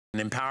and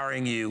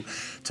empowering you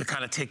to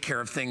kind of take care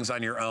of things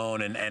on your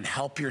own and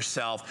help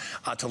yourself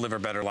to live a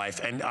better life.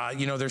 And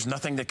you know, there's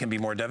nothing that can be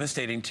more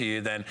devastating to you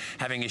than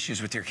having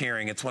issues with your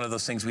hearing. It's one of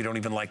those things we don't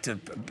even like to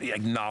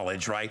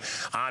acknowledge, right?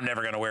 I'm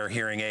never gonna wear a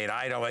hearing aid.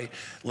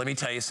 Let me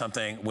tell you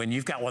something, when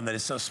you've got one that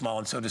is so small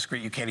and so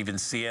discreet you can't even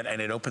see it, and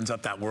it opens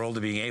up that world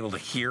of being able to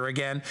hear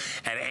again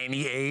at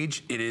any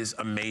age, it is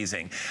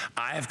amazing.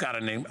 I've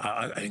got an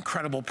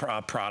incredible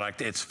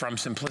product. It's from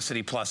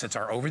Simplicity Plus. It's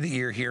our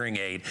over-the-ear hearing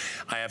aid.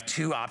 I have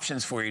two options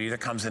for you. It either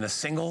comes in a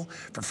single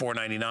for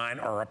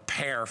 $4.99 or a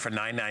pair for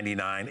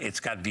 $9.99.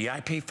 It's got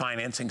VIP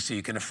financing, so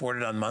you can afford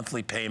it on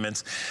monthly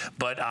payments.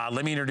 But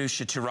let me introduce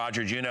you to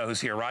Roger Juneau, who's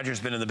here.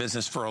 Roger's been in the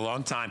business for a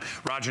long time.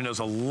 Roger knows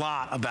a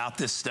lot about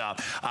this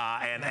stuff.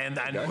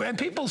 And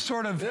people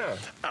sort of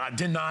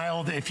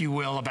denial, if you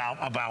will,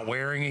 about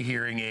wearing a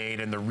hearing aid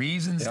and the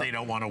reasons they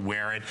don't want to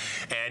wear it.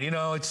 And, you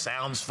know, it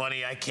sounds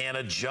funny. I can't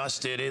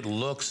adjust it. It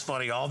looks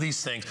funny. All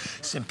these things.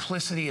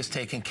 Simplicity has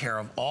taken care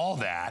of all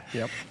that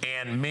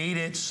and made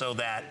it so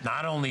that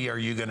not only are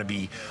you going to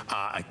be,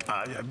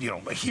 you know,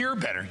 hear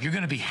better, you're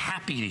going to be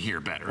happy to hear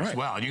better as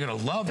well. And you're going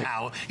to love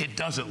how it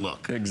doesn't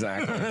look.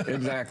 Exactly,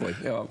 exactly.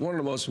 One of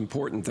the most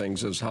important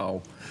things is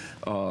how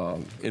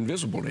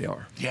invisible they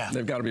are.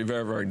 They've got to be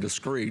very, very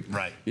discreet.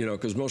 You know,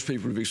 because most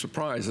people would be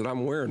surprised that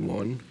I'm wearing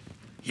one.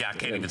 I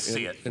can't even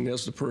see it. And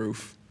there's the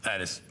proof. That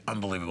is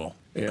unbelievable.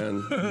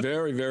 And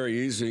very,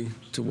 very easy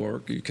to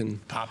work. You can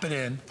pop it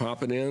in.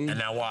 Pop it in. And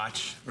now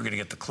watch. We're going to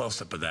get the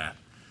close-up of that.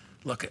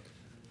 Look it.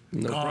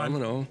 No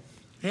problem at all.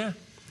 Yeah.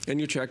 And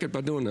you check it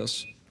by doing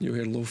this. You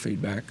hear a little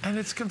feedback. And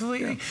it's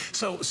completely,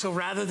 so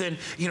rather than,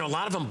 you know, a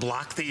lot of them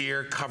block the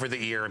ear, cover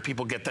the ear, and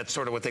people get that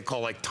sort of what they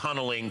call like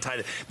tunneling.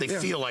 They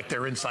feel like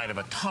they're inside of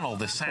a tunnel,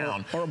 the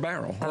sound. Or a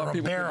barrel. Or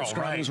a barrel,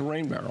 describe it as a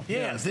rain barrel.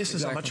 This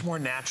is a much more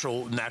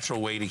natural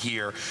way to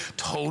hear.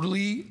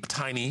 Totally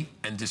tiny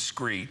and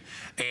discreet.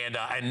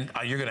 And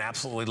you're gonna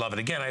absolutely love it.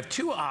 Again, I have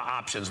two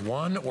options,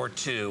 one or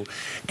two.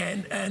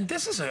 And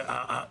this is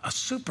a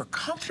super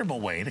comfortable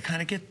way to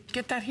kind of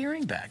get that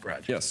hearing back,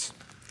 Roger. Yes.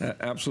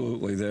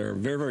 Absolutely. They're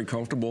very, very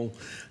comfortable,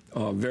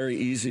 very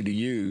easy to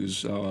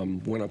use.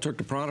 When I took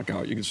the product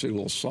out, you can see a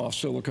little soft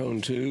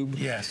silicone tube.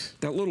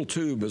 That little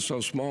tube is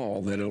so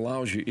small that it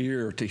allows your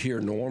ear to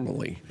hear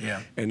normally.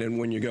 And then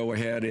when you go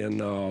ahead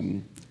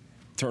and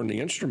turn the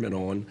instrument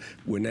on,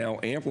 we're now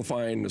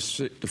amplifying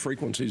the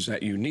frequencies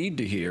that you need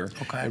to hear.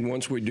 And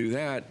once we do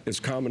that, it's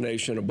a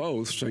combination of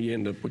both, so you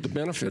end up with the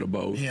benefit of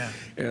both.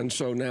 And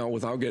so now,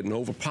 without getting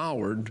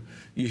overpowered,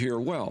 you hear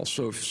well.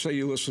 So if, say,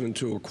 you're listening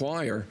to a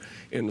choir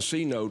and the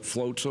C note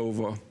floats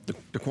over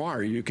the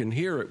choir, you can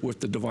hear it with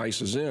the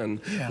devices in.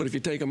 But if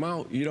you take them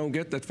out, you don't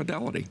get that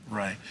fidelity.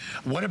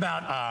 What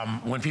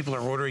about when people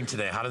are ordering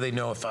today? How do they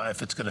know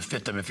if it's going to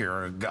fit them? If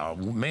you're a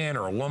man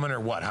or a woman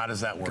or what? How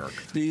does that work?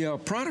 The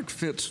product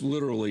fits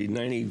literally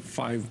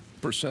 95%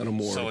 or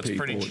more so of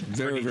people. So it's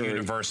pretty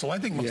universal. I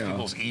think most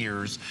people's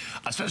ears,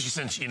 especially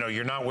since, you know,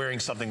 you're not wearing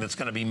something that's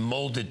going to be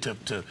molded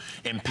to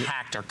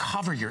impact or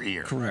cover your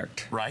ear.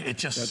 Right? It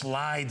just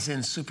slides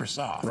in super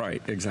soft.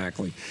 Right,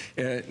 exactly.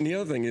 And the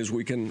other thing is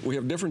we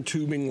have different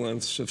tubing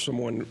lengths if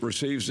someone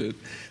receives it.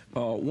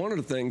 One of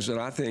the things that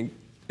I think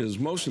is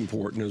most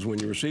important is when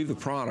you receive the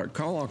product,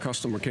 call our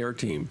customer care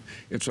team.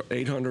 It's an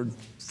 800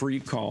 free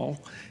call,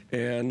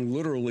 and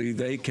literally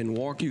they can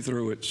walk you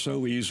through it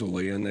so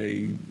easily, and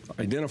they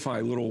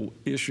identify little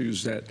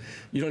issues that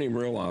you don't even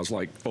realize,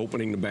 like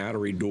opening the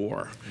battery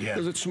door.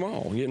 Because it's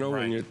small. You know,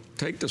 when you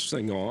take this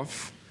thing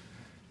off,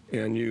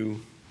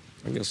 and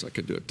I guess I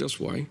could do it this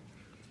way,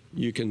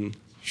 you can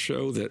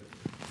show that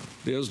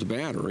there's the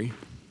battery.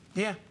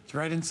 It's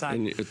right inside.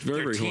 And it's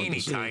very,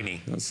 very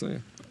tiny. That's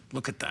it.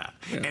 Look at that.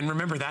 And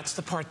remember, that's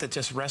the part that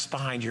just rests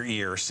behind your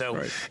ear.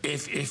 So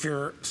if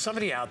you're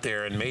somebody out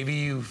there and maybe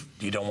you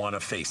don't want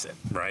to face it,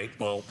 right?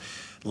 Well,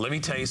 let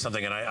me tell you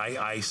something, and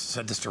I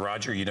said this to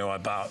Roger, you know,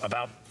 it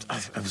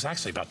was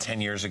actually about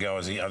 10 years ago. I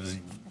was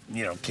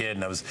you know, kid,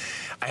 and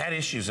I had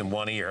issues in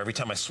one ear. Every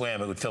time I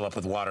swam, it would fill up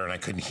with water, and I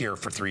couldn't hear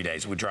for 3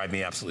 days. It would drive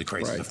me absolutely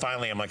crazy. So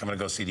finally, I'm like, I'm going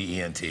to go see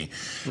the ENT.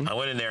 I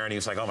went in there, and he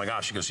was like, oh, my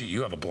gosh. He goes,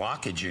 you have a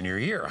blockage in your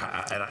ear.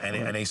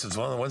 And he says,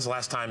 well, when's the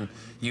last time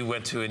you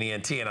went to an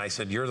ENT? And I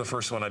said, you're the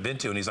first one I've been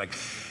to. And he's like,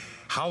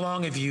 how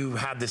long have you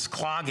had this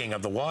clogging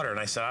of the water? And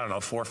I said, I don't know,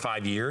 4 or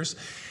 5 years.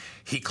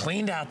 He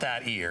cleaned out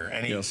that ear,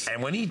 and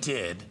and when he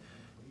did,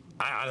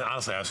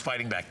 honestly, I was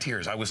fighting back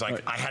tears. I was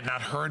like, I had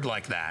not heard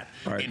like that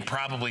in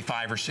probably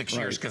 5 or 6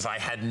 years because I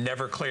had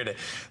never cleared it.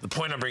 The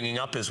point I'm bringing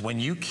up is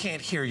when you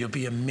can't hear, you'll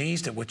be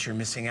amazed at what you're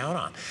missing out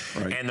on.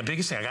 And the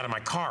biggest thing, I got in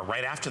my car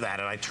right after that,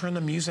 and I turned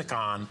the music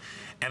on,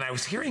 and I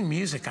was hearing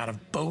music out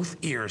of both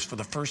ears for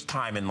the first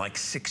time in like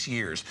 6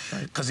 years.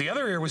 Because the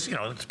other ear was, you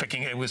know,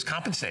 it was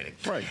compensating.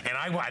 And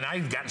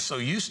I'd gotten so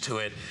used to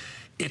it.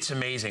 It's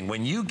amazing.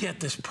 When you get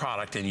this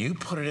product and you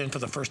put it in for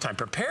the first time,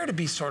 prepare to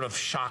be sort of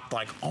shocked,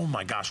 like, oh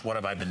my gosh, what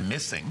have I been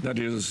missing?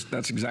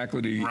 That's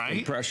exactly the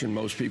impression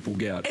most people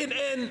get.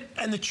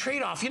 And the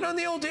trade-off, you know, in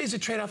the old days, the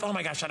trade-off, oh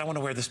my gosh, I don't want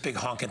to wear this big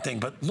honking thing,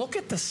 but look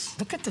at this,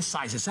 look at the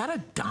size. Is that a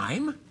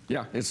dime?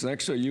 Yeah, it's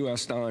next to a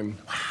US dime.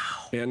 Wow.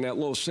 And that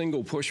little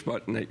single push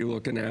button that you're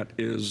looking at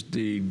is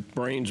the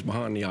brains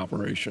behind the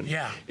operation.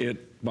 Yeah.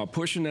 By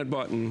pushing that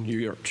button,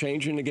 you're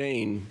changing the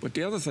gain. But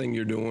the other thing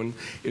you're doing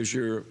is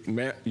you're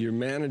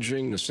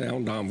managing the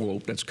sound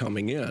envelope that's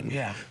coming in.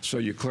 Yeah. So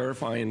you're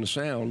clarifying the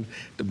sound.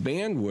 The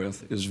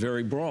bandwidth is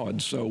very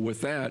broad. So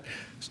with that,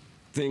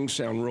 things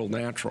sound real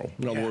natural.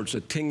 In other words, the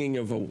tinging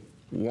of a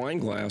wine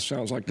glass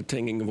sounds like the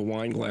tinging of a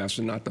wine glass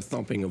and not the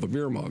thumping of a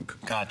beer mug.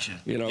 Gotcha.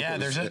 You know, yeah,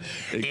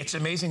 it's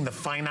amazing the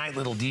finite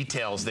little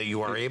details that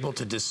you are able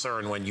to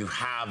discern when you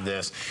have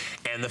this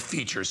and the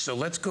features. So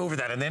let's go over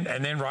that, and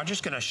then Roger's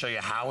going to show you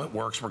how it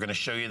works. We're going to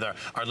show you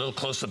our little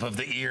close-up of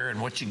the ear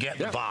and what you get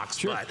in the box.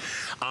 Sure.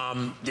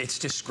 But it's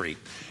discreet.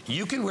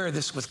 You can wear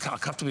this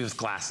comfortably with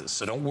glasses,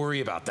 so don't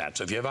worry about that.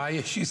 So if you have eye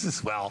issues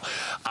as well,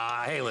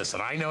 hey,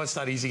 listen, I know it's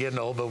not easy getting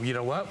old, but you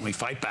know what? We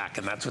fight back,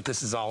 and that's what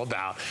this is all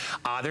about.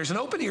 There's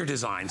an open ear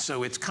design,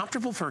 so it's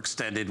comfortable for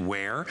extended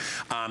wear.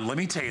 Let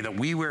me tell you that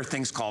we wear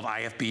things called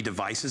IFB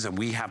devices, and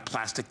we have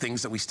plastic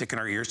things that we stick in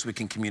our ears so we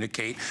can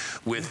communicate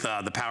with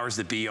the powers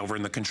that be over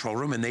in the control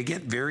room, and they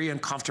get very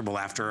uncomfortable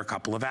after a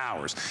couple of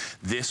hours.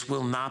 This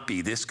will not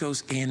be. This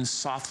goes in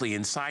softly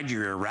inside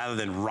your ear rather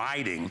than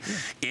riding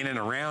in and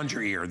around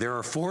your ear. There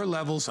are 4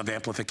 levels of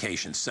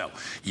amplification, so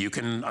you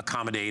can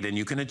accommodate and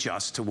you can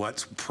adjust to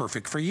what's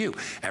perfect for you.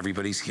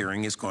 Everybody's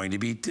hearing is going to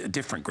be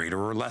different,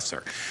 greater or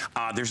lesser.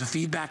 There's a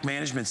feedback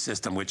management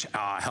system which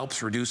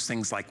helps reduce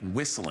things like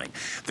whistling.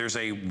 There's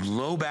a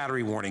low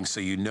battery warning,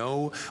 so you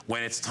know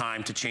when it's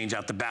time to change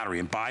out the battery.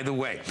 And by the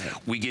way,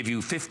 we give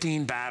you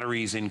 15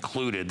 batteries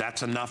included.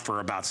 That's enough for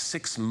about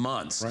 6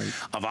 months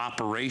of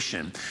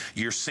operation.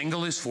 Your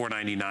single is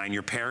 $4.99,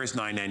 your pair is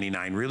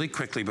 $9.99. Really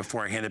quickly,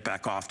 before I hand it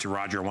back off to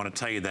Roger, I want to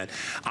tell you that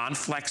on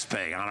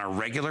FlexPay, on our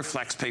regular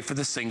FlexPay for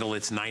the single,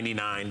 it's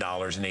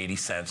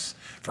 $99.80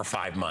 for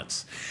 5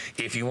 months.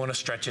 If you want to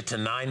stretch it to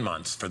 9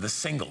 months for the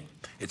single,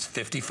 it's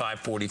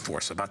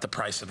 $55.44, so about the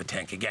price of a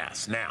tank of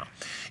gas. Now,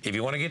 if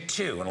you want to get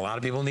 2, and a lot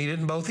of people need it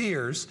in both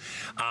ears,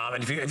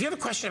 and if you have a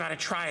question about it,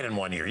 try it in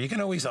 1 ear. You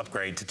can always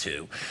upgrade to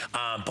 2.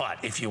 But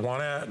if you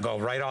want to go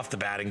right off the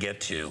bat and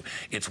get 2,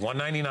 it's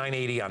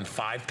 $199.80 on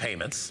 5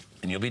 payments,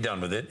 and you'll be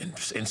done with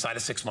it. Inside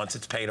of 6 months,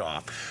 it's paid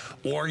off.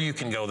 Or you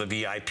can go the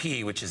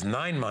VIP, which is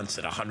 9 months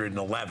at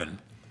 $111.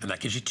 And that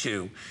gives you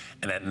 2,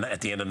 and at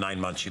the end of 9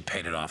 months, you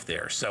paid it off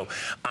there. So,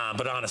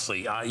 but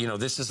honestly, you know,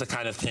 this is the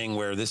kind of thing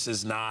where this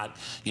is not,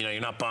 you know, you're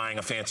not buying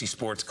a fancy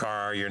sports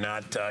car, you're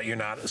not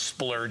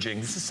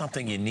splurging. This is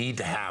something you need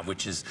to have,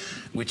 which is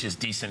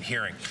decent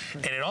hearing,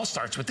 and it all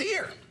starts with the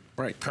ear.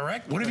 Right.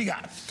 Correct? What have you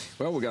got?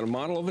 Well, we got a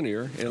model of an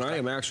ear, and I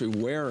am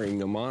actually wearing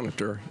the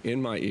monitor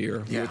in my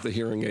ear with the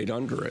hearing aid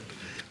under it.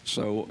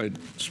 So it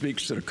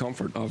speaks to the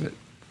comfort of it.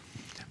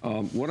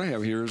 What I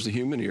have here is the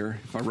human ear.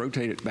 If I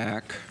rotate it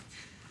back,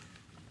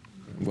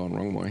 I'm going the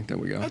wrong way. There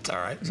we go. That's all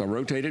right. As I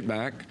rotate it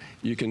back,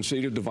 you can see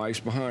the device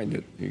behind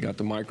it. You got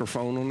the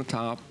microphone on the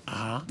top,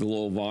 the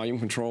little volume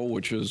control,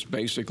 which is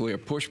basically a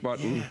push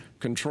button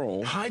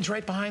control. Hides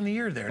right behind the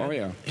ear there. Oh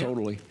yeah,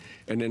 totally.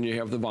 And then you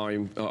have the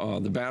volume,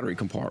 the battery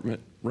compartment.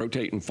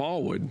 Rotating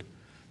forward,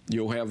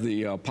 you'll have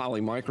the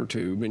poly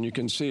microtube, and you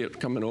can see it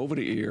coming over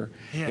the ear,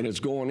 and it's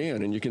going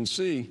in, and you can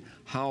see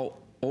how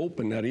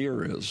open that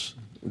ear is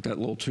with that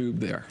little tube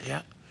there.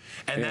 Yeah.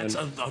 And that's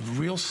a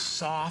real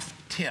soft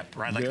tip,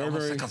 right? Like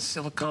almost like a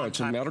silicone. No, it's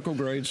a medical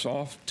grade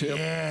soft tip.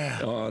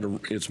 Yeah.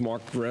 It's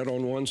marked red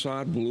on one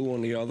side, blue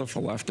on the other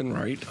for left and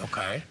right.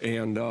 Okay.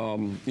 And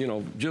you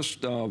know,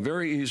 just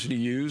very easy to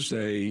use.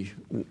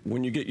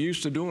 When you get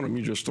used to doing them,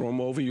 you just throw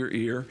them over your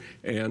ear,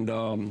 and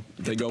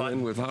they go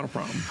in without a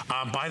problem.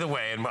 By the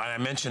way, and I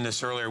mentioned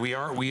this earlier,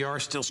 we are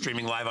still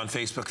streaming live on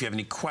Facebook. If you have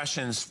any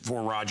questions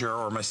for Roger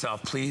or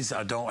myself, please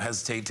don't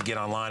hesitate to get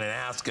online and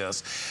ask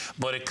us.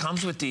 But it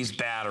comes with these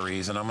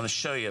batteries, and I'm going to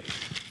show you.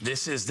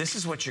 This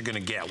is what you're going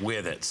to get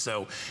with it.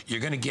 So you're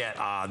going to get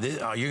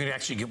you're going to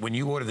actually get, when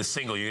you order the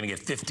single, you're going to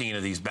get 15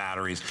 of these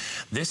batteries.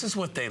 This is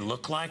what they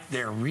look like.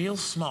 They're real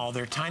small.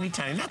 They're tiny,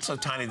 tiny. Not so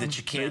tiny that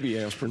you can't. Baby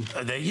aspirin.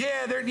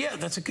 Yeah,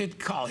 that's a good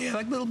call. Yeah,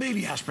 like little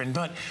baby aspirin.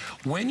 But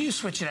when you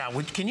switch it out,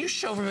 can you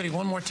show everybody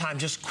one more time,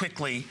 just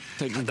quickly,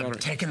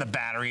 taking the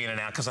battery in and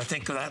out? Because I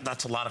think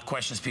that's a lot of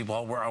questions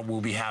people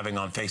will be having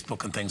on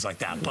Facebook and things like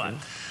that. But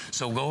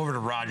so go over to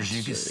Rogers, and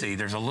you can see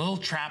there's a little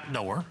trap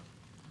door,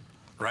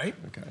 right?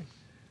 Okay.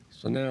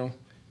 So now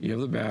you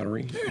have the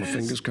battery. My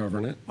finger's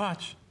covering it.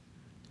 Watch.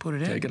 Put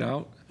it in. Take it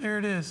out. There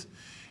it is.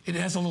 It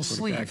has a little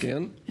sleeve. Put it back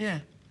in. Yeah.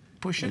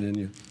 Push it. And then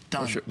you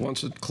push it.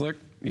 Once it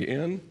clicked, you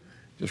in.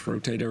 Just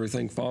rotate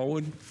everything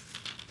forward.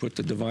 Put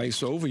the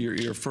device over your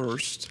ear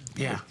first,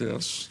 like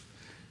this,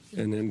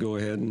 and then go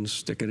ahead and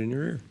stick it in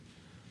your ear.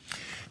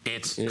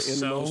 It's in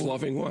the most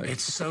loving way.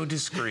 It's so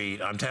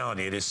discreet. I'm telling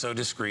you, it is so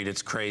discreet.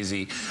 It's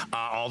crazy.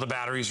 All the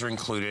batteries are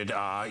included.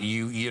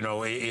 You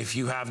know, if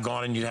you have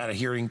gone and you had a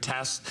hearing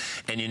test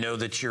and you know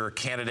that you're a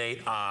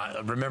candidate,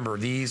 remember,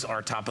 these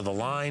are top of the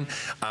line.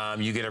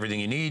 You get everything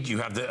you need. You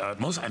have the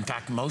in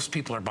fact, most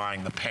people are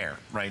buying the pair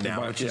right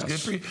now, which is good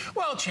for you.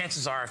 Well,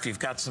 chances are, if you've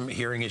got some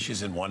hearing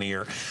issues in one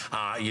ear,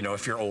 you know,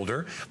 if you're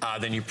older,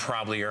 then you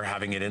probably are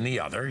having it in the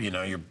other. You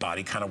know, your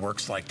body kind of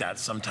works like that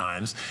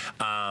sometimes.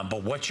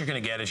 But what you're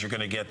going to get is you're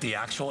going to get the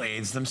actual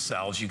aids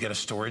themselves. You get a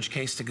storage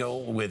case to go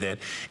with it,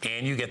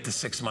 and you get the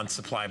 6-month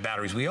supply of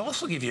batteries. We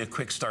also give you a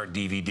quick start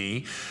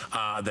DVD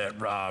that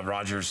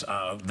Rogers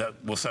that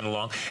will send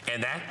along,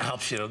 and that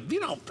helps you.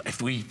 You know,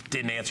 if we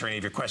didn't answer any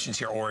of your questions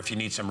here, or if you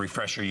need some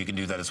refresher, you can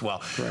do that as well.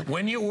 Correct.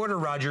 When you order,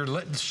 Roger,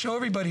 show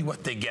everybody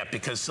what they get,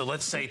 because so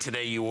let's say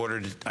today you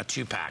ordered a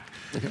 2-pack.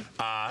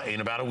 Okay.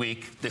 In about a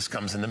week, this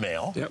comes in the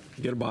mail. Yep,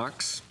 you get a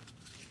box,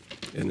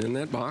 and in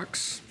that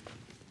box,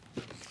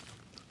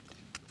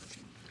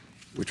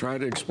 we try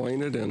to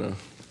explain it in a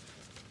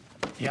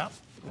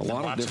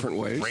lot of different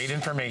ways. Great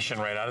information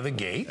right out of the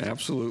gate.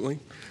 Absolutely.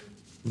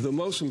 The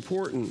most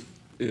important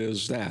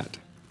is that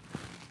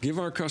give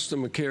our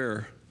customer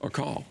care a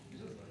call,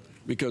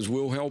 because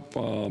we'll help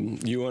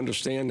you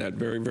understand that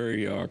very,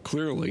 very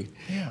clearly.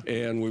 Yeah.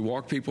 And we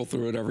walk people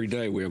through it every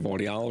day. We have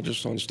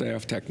audiologists on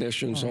staff,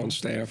 technicians on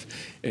staff,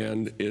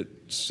 and it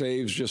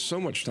saves just so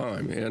much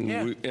time. And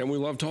we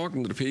love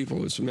talking to the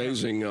people. It's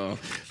amazing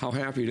how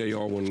happy they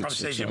are when it's successful. Probably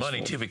saves you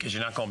money too, because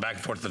you're not going back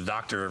and forth to the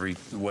doctor every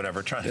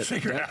whatever trying to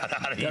figure out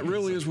how to use it. That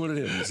really is what it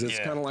is. It's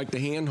kind of like the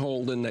hand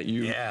holding that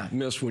you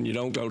miss when you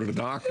don't go to the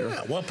doctor.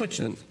 Yeah. Well,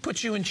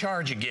 put you in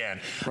charge again.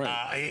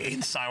 Right.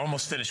 Inside,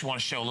 almost finished. We want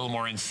to show a little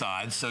more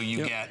inside, so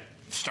you get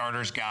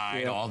starter's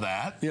guide, all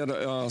that. Yeah,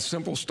 the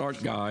simple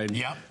start guide.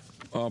 Yep.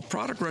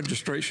 Product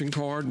registration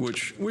card,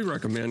 which we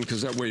recommend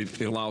because that way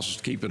it allows us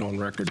to keep it on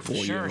record for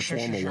you in a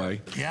formal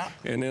way. Yeah.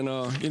 And then,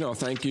 you know,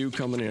 thank you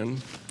coming in.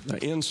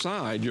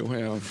 Inside, you'll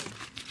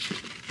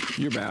have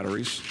your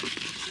batteries.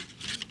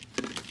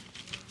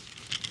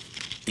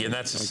 And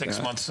that's a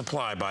 6-month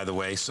supply, by the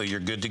way, so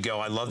you're good to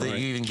go. I love that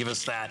you even give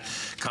us that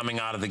coming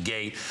out of the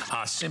gate.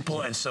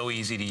 Simple and so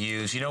easy to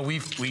use. You know,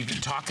 we've been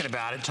talking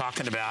about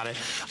it.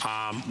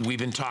 We've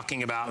been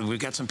talking about, we've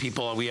got some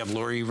people, we have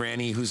Lori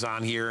Rennie who's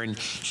on here, and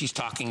she's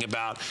talking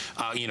about,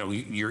 you know,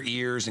 your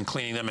ears and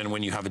cleaning them, and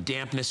when you have a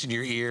dampness in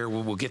your ear.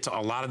 We'll get to a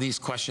lot of these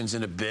questions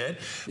in a bit.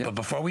 But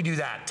before we do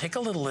that, take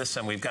a little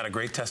listen. We've got a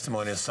great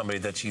testimony of somebody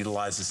that's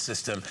utilized the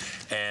system,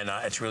 and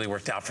it's really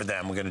worked out for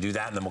them. We're going to do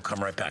that, and then we'll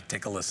come right back.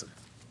 Take a listen.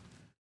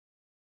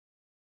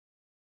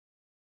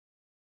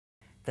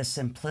 The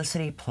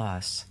Simplicity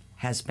Plus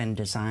has been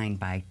designed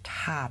by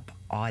top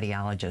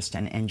audiologists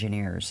and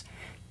engineers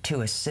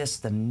to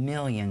assist the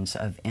millions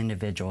of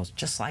individuals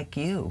just like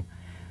you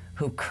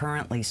who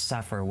currently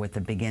suffer with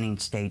the beginning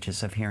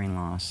stages of hearing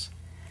loss.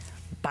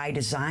 By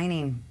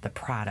designing the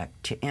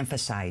product to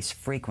emphasize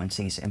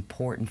frequencies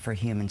important for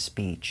human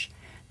speech,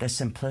 the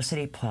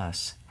Simplicity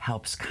Plus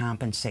helps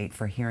compensate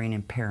for hearing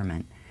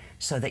impairment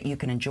so that you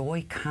can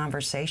enjoy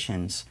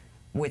conversations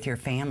with your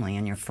family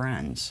and your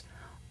friends,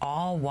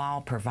 all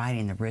while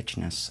providing the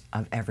richness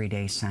of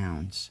everyday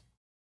sounds.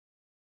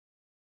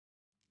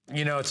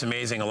 You know, it's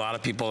amazing. A lot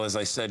of people, as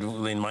I said,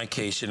 in my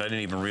case, I didn't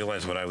even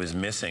realize what I was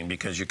missing,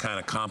 because you kind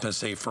of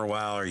compensate for a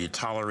while, or you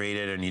tolerate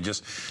it, and you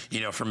just, you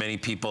know, for many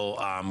people,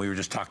 we were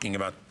just talking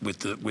about with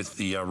the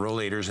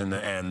rollators and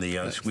the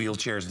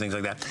wheelchairs and things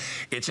like that.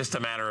 It's just a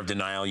matter of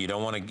denial. You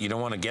don't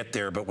want to get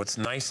there. But what's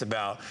nice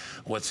about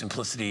what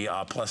Simplicity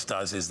Plus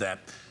does is that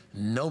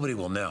nobody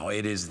will know.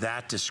 It is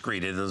that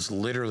discreet. It is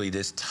literally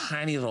this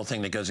tiny little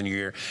thing that goes in your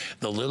ear.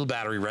 The little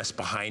battery rests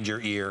behind your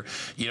ear.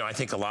 You know, I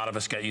think a lot of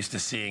us got used to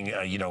seeing,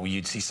 you know,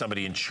 you'd see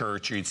somebody in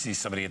church, or you'd see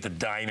somebody at the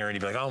diner, and you'd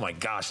be like, oh my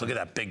gosh, look at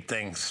that big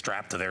thing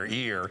strapped to their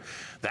ear.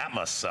 That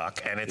must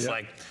suck. And it's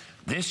like,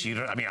 this, you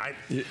don't, I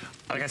mean,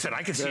 like I said,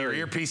 I can see your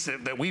earpiece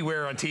that we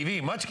wear on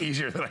TV much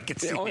easier than I can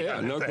see. Oh yeah,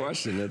 no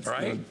question. It's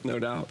right? No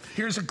doubt.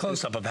 Here's a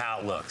close-up of how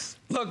it looks.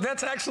 Look,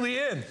 that's actually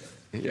in.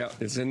 Yeah,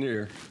 it's in your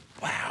ear.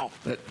 Wow.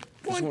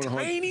 One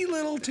tiny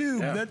little tube.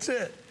 That's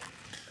it.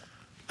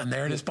 And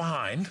there it is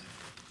behind.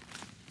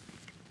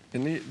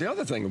 And the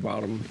other thing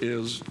about them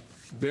is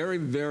very,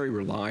 very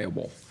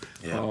reliable.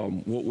 Yeah.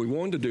 What we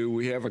wanted to do,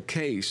 we have a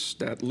case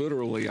that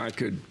literally I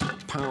could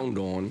pound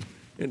on.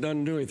 It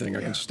doesn't do anything.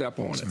 I can step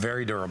on it. It's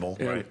very durable.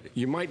 And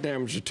you might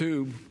damage the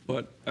tube,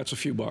 but that's a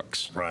few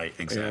bucks. Right,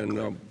 exactly.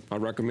 And I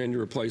recommend you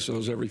replace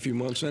those every few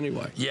months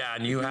anyway. Yeah,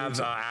 and you have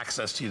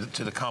access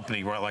to the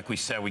company, where, like we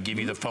said, we give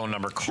you the phone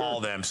number, call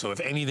them. So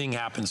if anything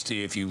happens to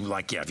you, if you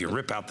if you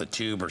rip out the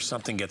tube or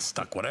something gets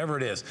stuck, whatever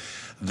it is,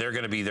 they're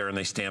going to be there, and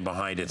they stand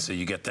behind it, so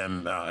you get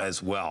them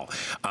as well.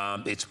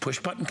 It's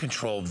push-button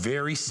control,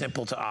 very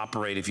simple to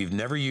operate if you've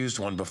never used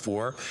one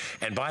before.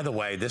 And by the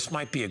way, this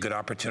might be a good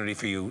opportunity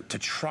for you to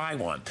try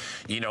one.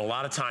 You know, a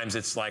lot of times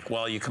it's like,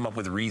 well, you come up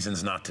with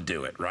reasons not to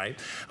do it, right?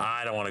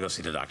 I don't want to go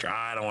see the doctor.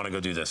 I don't want to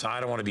go do this. I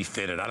don't want to be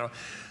fitted.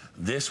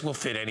 This will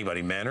fit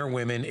anybody, men or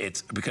women.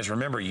 It's because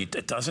remember,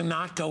 it does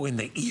not go in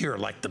the ear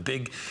like the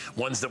big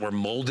ones that were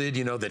molded,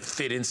 you know, that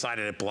fit inside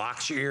and it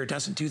blocks your ear. It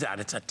doesn't do that.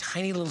 It's a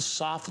tiny little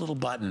soft little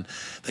button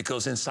that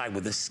goes inside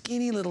with a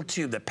skinny little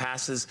tube that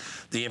passes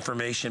the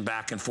information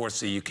back and forth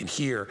so you can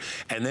hear.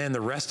 And then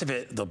the rest of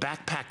it, the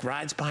backpack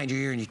rides behind your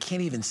ear and you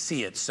can't even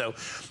see it. So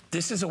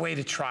this is a way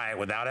to try it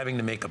without having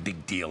to make a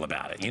big deal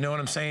about it. You know what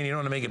I'm saying? You don't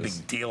want to make a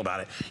big deal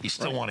about it. You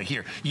still want to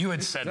hear. You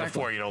had said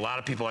before, you know, a lot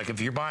of people, like, if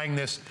you're buying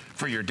this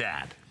for your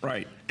dad.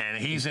 Right. And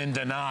he's in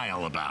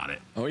denial about it.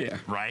 Oh, yeah.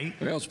 Right?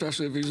 Well,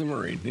 especially if he's a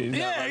Marine. He's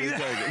yeah,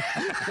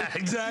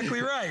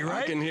 exactly right,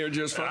 right? I can hear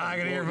just fine. I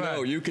can hear fine.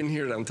 No, you can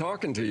hear them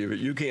talking to you, but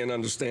you can't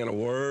understand a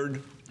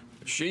word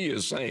she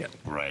is saying.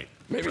 Right.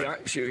 Maybe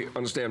she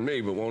understand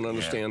me, but won't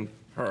understand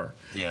her.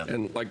 Yeah.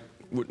 And, like,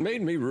 what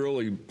made me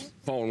really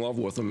fall in love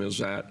with them is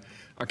that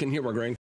I can hear my grandkids